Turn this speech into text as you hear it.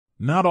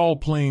Not all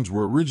planes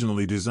were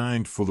originally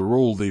designed for the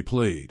role they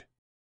played.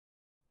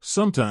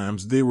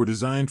 Sometimes they were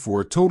designed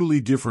for a totally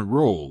different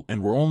role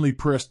and were only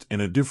pressed in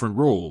a different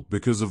role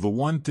because of the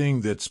one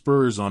thing that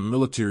spurs on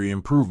military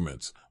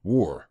improvements: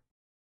 war.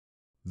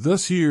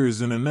 Thus here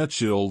is in a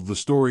nutshell the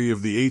story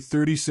of the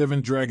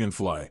A-37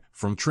 Dragonfly,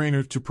 from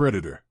trainer to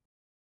predator.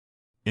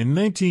 In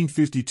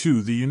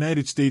 1952, the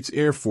United States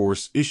Air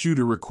Force issued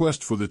a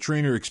request for the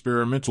trainer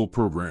experimental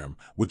program,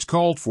 which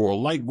called for a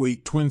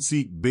lightweight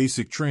twin-seat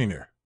basic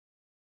trainer.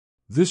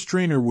 This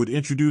trainer would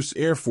introduce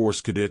Air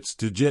Force cadets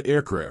to jet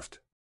aircraft.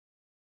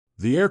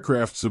 The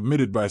aircraft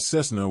submitted by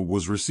Cessna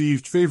was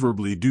received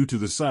favorably due to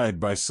the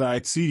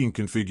side-by-side seating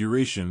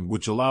configuration,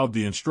 which allowed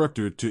the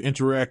instructor to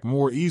interact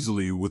more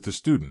easily with the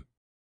student.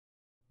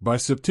 By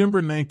September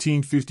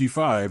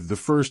 1955, the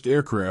first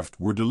aircraft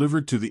were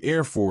delivered to the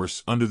Air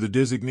Force under the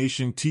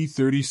designation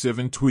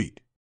T-37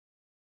 Tweet.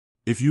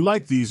 If you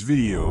like these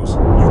videos,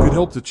 you could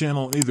help the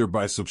channel either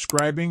by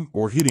subscribing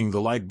or hitting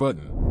the like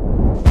button.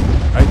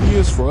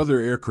 Ideas for other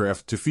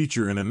aircraft to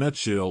feature in a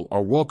nutshell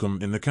are welcome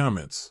in the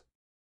comments.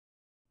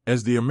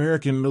 As the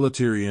American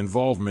military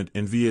involvement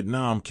in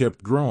Vietnam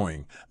kept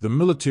growing, the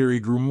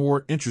military grew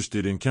more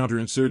interested in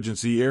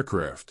counterinsurgency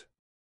aircraft.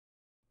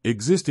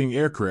 Existing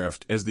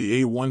aircraft as the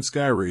A-1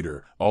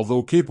 Skyraider,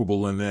 although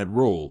capable in that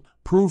role,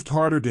 proved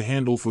harder to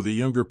handle for the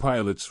younger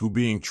pilots who,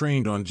 being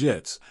trained on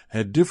jets,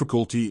 had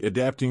difficulty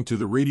adapting to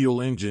the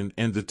radial engine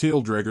and the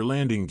taildragger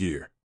landing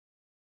gear.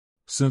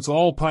 Since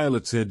all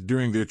pilots had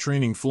during their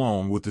training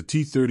flown with the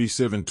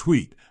T-37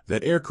 Tweet,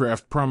 that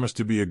aircraft promised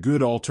to be a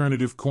good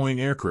alternative coin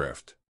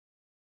aircraft.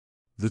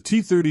 The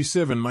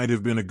T-37 might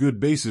have been a good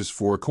basis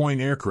for a coin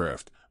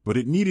aircraft, but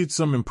it needed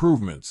some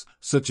improvements,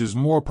 such as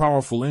more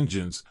powerful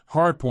engines,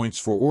 hardpoints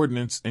for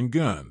ordnance and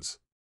guns.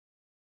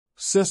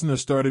 Cessna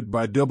started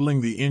by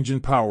doubling the engine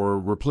power,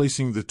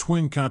 replacing the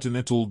twin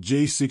Continental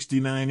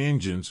J69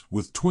 engines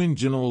with twin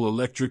General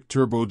Electric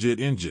turbojet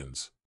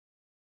engines.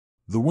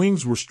 The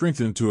wings were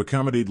strengthened to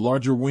accommodate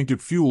larger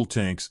wingtip fuel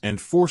tanks and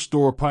 4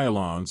 store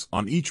pylons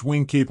on each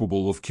wing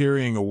capable of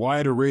carrying a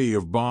wide array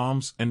of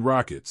bombs and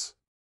rockets.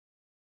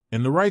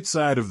 In the right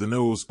side of the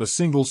nose, a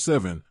single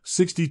 7.62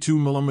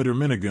 mm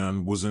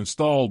minigun was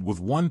installed with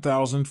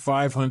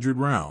 1,500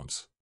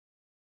 rounds.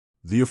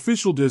 The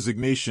official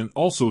designation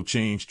also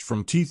changed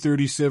from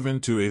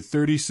T-37 to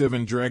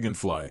A-37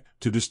 Dragonfly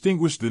to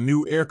distinguish the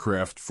new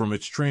aircraft from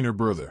its trainer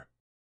brother.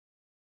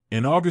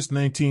 In August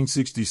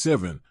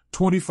 1967,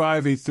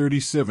 25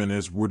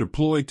 A-37s were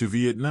deployed to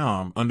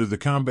Vietnam under the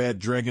Combat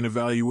Dragon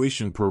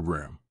Evaluation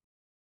Program.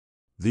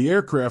 The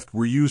aircraft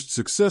were used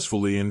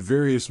successfully in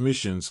various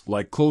missions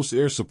like close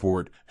air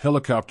support,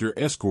 helicopter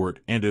escort,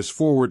 and as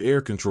forward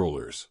air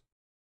controllers.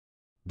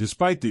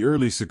 Despite the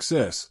early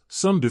success,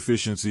 some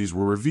deficiencies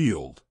were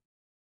revealed.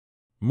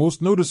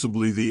 Most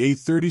noticeably, the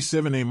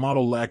A-37A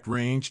model lacked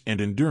range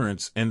and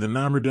endurance, and the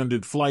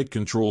non-redundant flight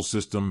control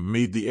system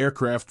made the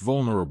aircraft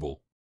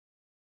vulnerable.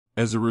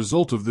 As a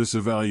result of this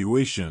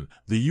evaluation,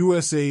 the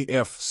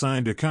USAF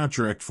signed a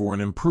contract for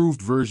an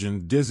improved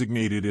version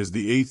designated as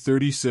the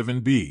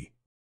A-37B.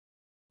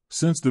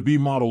 Since the B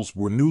models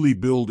were newly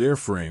built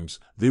airframes,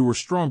 they were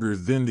stronger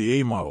than the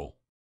A model.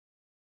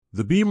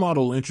 The B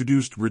model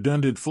introduced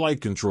redundant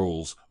flight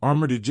controls,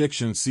 armored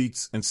ejection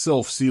seats, and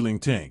self-sealing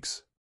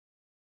tanks.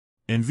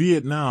 In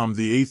Vietnam,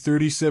 the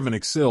A-37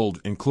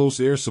 excelled in close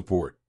air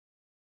support.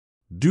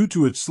 Due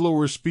to its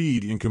slower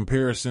speed in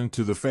comparison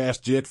to the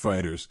fast jet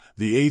fighters,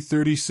 the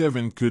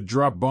A-37 could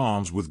drop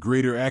bombs with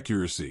greater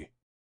accuracy.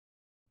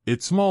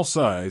 Its small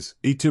size,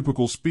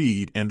 atypical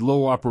speed, and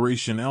low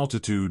operation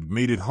altitude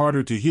made it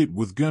harder to hit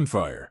with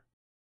gunfire.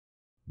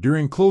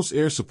 During close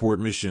air support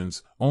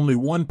missions, only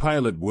one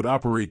pilot would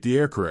operate the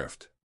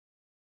aircraft.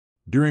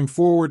 During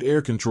forward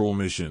air control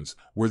missions,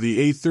 where the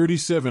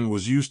A-37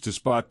 was used to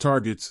spot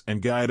targets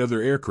and guide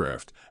other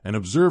aircraft, an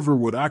observer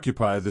would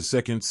occupy the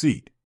second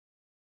seat.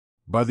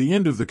 By the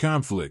end of the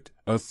conflict,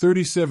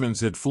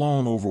 A-37s had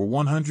flown over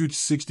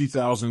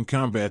 160,000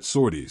 combat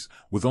sorties,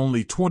 with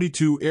only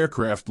 22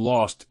 aircraft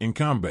lost in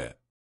combat.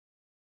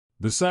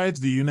 Besides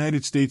the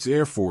United States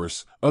Air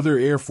Force, other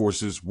air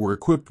forces were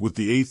equipped with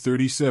the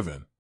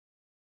A-37.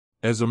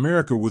 As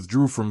America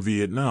withdrew from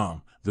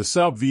Vietnam, the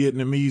South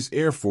Vietnamese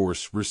Air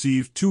Force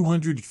received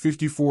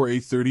 254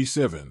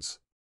 A-37s.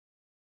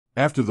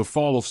 After the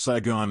fall of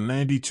Saigon,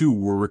 92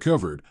 were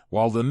recovered,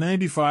 while the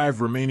 95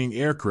 remaining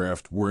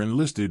aircraft were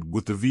enlisted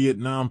with the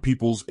Vietnam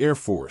People's Air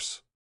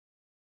Force.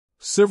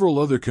 Several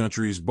other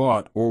countries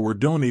bought or were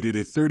donated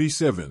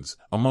A-37s,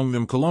 among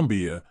them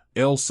Colombia,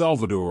 El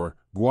Salvador,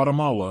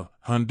 Guatemala,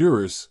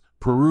 Honduras,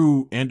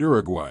 Peru, and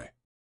Uruguay.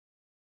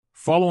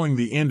 Following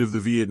the end of the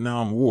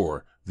Vietnam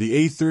War, the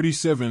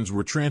A-37s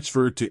were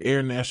transferred to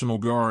Air National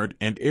Guard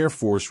and Air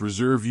Force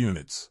Reserve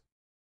units.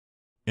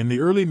 In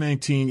the early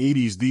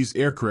 1980s, these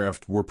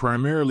aircraft were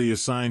primarily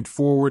assigned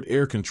forward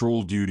air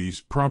control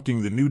duties,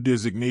 prompting the new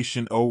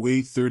designation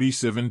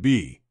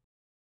A-37B.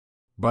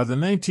 By the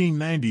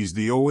 1990s,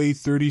 the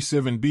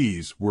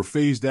A-37Bs were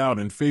phased out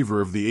in favor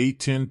of the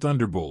A-10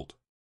 Thunderbolt.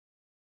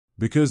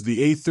 Because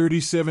the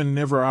A-37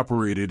 never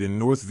operated in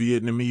North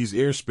Vietnamese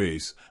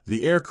airspace,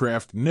 the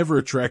aircraft never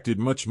attracted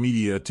much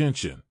media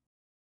attention.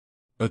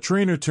 A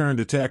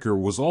trainer-turned-attacker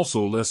was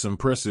also less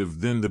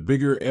impressive than the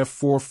bigger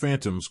F-4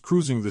 Phantoms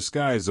cruising the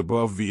skies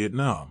above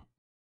Vietnam.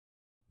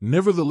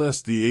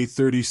 Nevertheless, the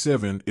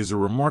A-37 is a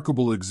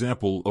remarkable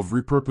example of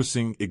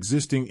repurposing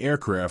existing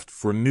aircraft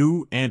for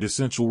new and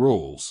essential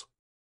roles.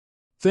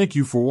 Thank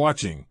you for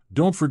watching.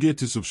 Don't forget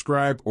to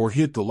subscribe or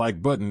hit the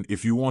like button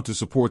if you want to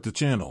support the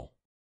channel.